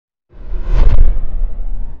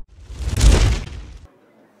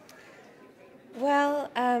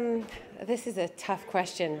this is a tough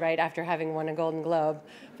question right after having won a Golden Globe,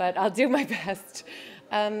 but I'll do my best.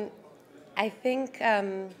 I think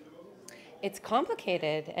it's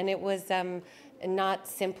complicated, and it was not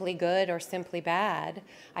simply good or simply bad.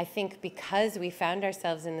 I think because we found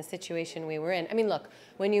ourselves in the situation we were in. I mean, look,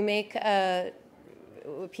 when you make a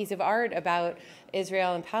piece of art about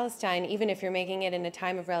Israel and Palestine, even if you're making it in a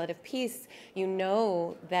time of relative peace, you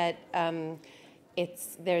know that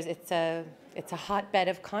it's a hotbed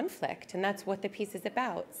of conflict, and that's what the piece is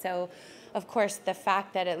about. So, of course, the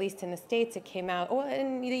fact that at least in the States it came out, well,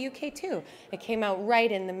 in the UK too, it came out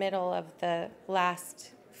right in the middle of the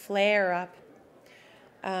last flare-up,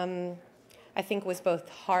 I think was both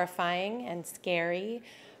horrifying and scary,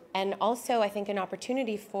 and also I think an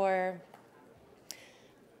opportunity for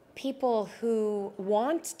people who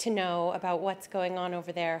want to know about what's going on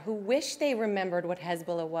over there, who wish they remembered what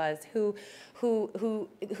Hezbollah was, who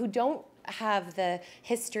don't have the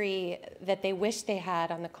history that they wish they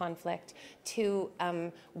had on the conflict, to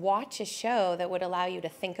watch a show that would allow you to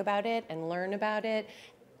think about it and learn about it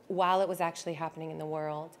while it was actually happening in the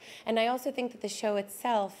world. And I also think that the show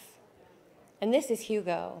itself, and this is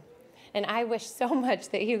Hugo, and I wish so much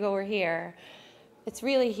that Hugo were here. It's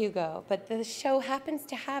really Hugo, but the show happens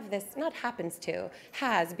to have this, not happens to,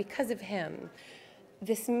 has, because of him,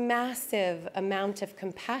 this massive amount of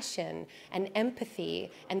compassion and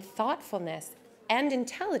empathy and thoughtfulness and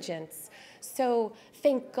intelligence. So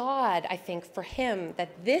thank God, I think, for him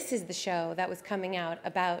that this is the show that was coming out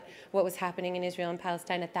about what was happening in Israel and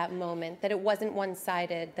Palestine at that moment, that it wasn't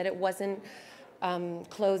one-sided, that it wasn't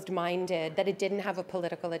closed-minded, that it didn't have a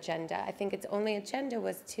political agenda. I think its only agenda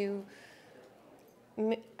was to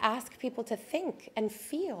ask people to think and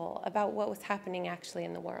feel about what was happening actually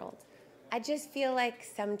in the world. I just feel like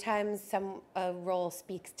sometimes a role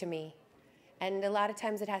speaks to me. And a lot of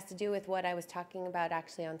times it has to do with what I was talking about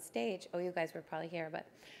actually on stage. Oh, you guys were probably here, but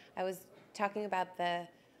I was talking about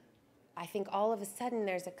I think all of a sudden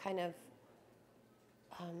there's a kind of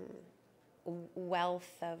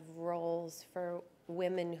wealth of roles for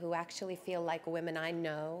women who actually feel like women I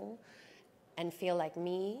know and feel like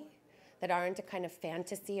me, that aren't a kind of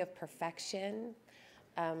fantasy of perfection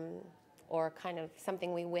or kind of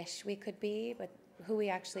something we wish we could be, but who we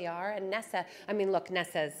actually are. And Nessa, I mean, look,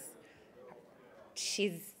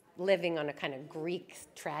 she's living on a kind of Greek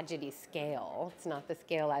tragedy scale. It's not the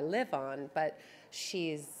scale I live on, but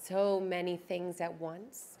she's so many things at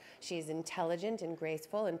once. She's intelligent and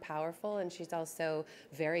graceful and powerful, and she's also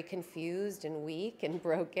very confused and weak and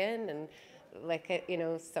broken and like, you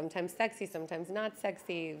know, sometimes sexy, sometimes not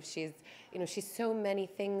sexy. She's, you know, she's so many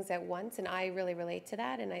things at once, and I really relate to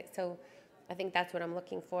that. And so I think that's what I'm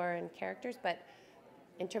looking for in characters. But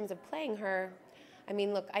in terms of playing her, I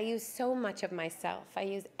mean, look, I use so much of myself. I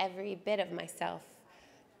use every bit of myself.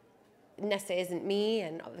 Nessa isn't me,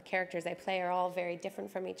 and the characters I play are all very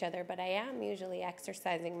different from each other, but I am usually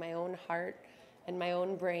exercising my own heart and my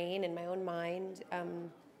own brain and my own mind.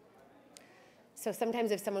 So sometimes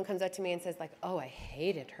if someone comes up to me and says like, oh, I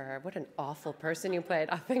hated her, what an awful person you played,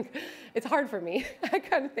 I think it's hard for me. I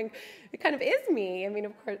kind of think it kind of is me. I mean,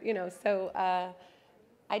 of course, you know, so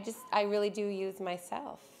I really do use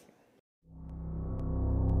myself.